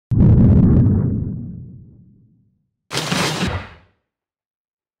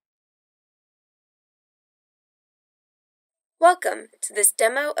Welcome to this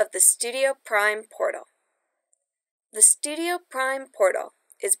demo of the Studio Prime portal. The Studio Prime portal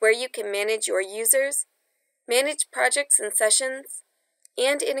is where you can manage your users, manage projects and sessions,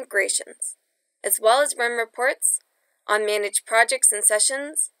 and integrations, as well as run reports on managed projects and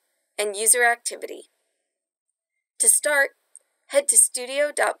sessions and user activity. To start, head to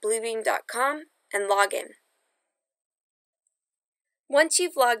studio.bluebeam.com and log in. Once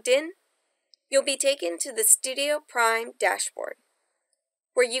you've logged in, you'll be taken to the Studio Prime dashboard,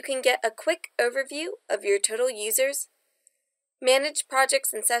 where you can get a quick overview of your total users, managed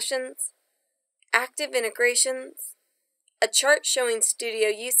projects and sessions, active integrations, a chart showing Studio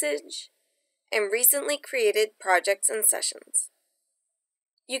usage, and recently created projects and sessions.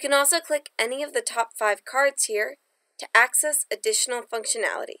 You can also click any of the top 5 cards here to access additional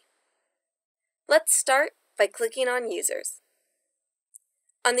functionality. Let's start by clicking on Users.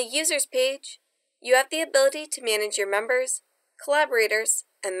 On the Users page, you have the ability to manage your members, collaborators,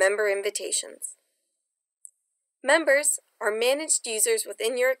 and member invitations. Members are managed users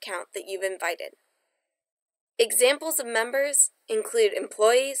within your account that you've invited. Examples of members include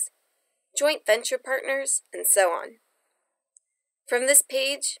employees, joint venture partners, and so on. From this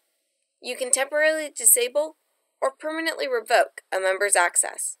page, you can temporarily disable or permanently revoke a member's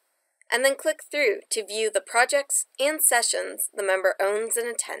access, and then click through to view the projects and sessions the member owns and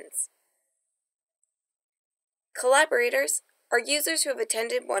attends. Collaborators are users who have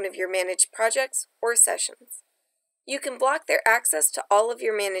attended one of your managed projects or sessions. You can block their access to all of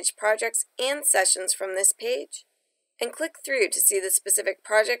your managed projects and sessions from this page, and click through to see the specific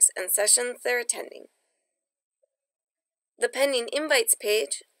projects and sessions they're attending. The Pending Invites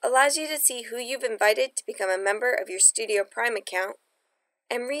page allows you to see who you've invited to become a member of your Studio Prime account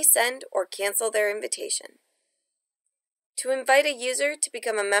and resend or cancel their invitation. To invite a user to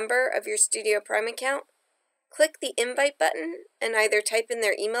become a member of your Studio Prime account, click the Invite button and either type in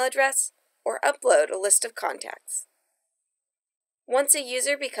their email address or upload a list of contacts. Once a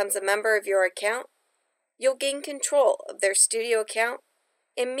user becomes a member of your account, you'll gain control of their Studio account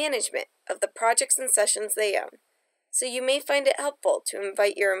and management of the projects and sessions they own, so you may find it helpful to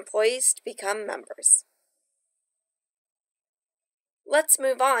invite your employees to become members. Let's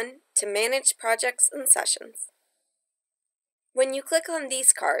move on to Manage Projects and Sessions. When you click on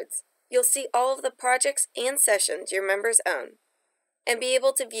these cards, you'll see all of the projects and sessions your members own, and be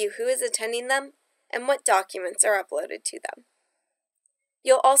able to view who is attending them and what documents are uploaded to them.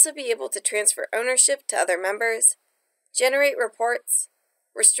 You'll also be able to transfer ownership to other members, generate reports,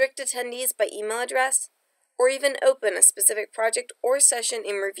 restrict attendees by email address, or even open a specific project or session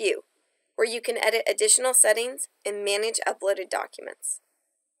in review, where you can edit additional settings and manage uploaded documents.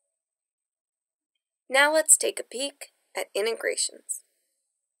 Now let's take a peek at integrations.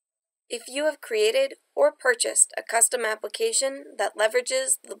 If you have created or purchased a custom application that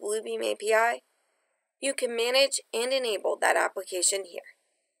leverages the Bluebeam API, you can manage and enable that application here.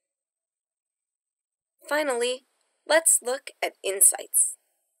 Finally, let's look at Insights.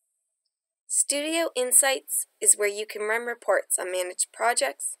 Studio Insights is where you can run reports on managed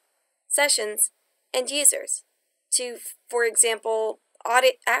projects, sessions, and users to, for example,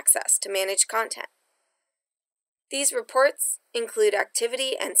 audit access to managed content. These reports include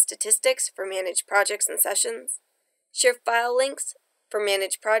activity and statistics for managed projects and sessions, share file links for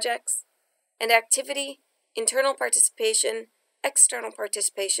managed projects, and activity, internal participation, external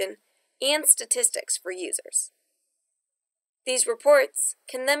participation, and statistics for users. These reports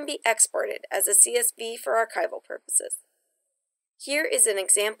can then be exported as a CSV for archival purposes. Here is an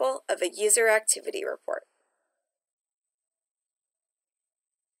example of a user activity report.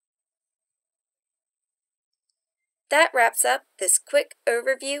 That wraps up this quick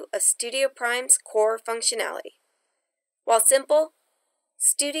overview of Studio Prime's core functionality. While simple,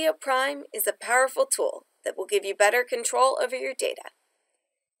 Studio Prime is a powerful tool that will give you better control over your data.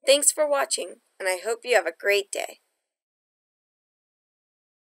 Thanks for watching, and I hope you have a great day.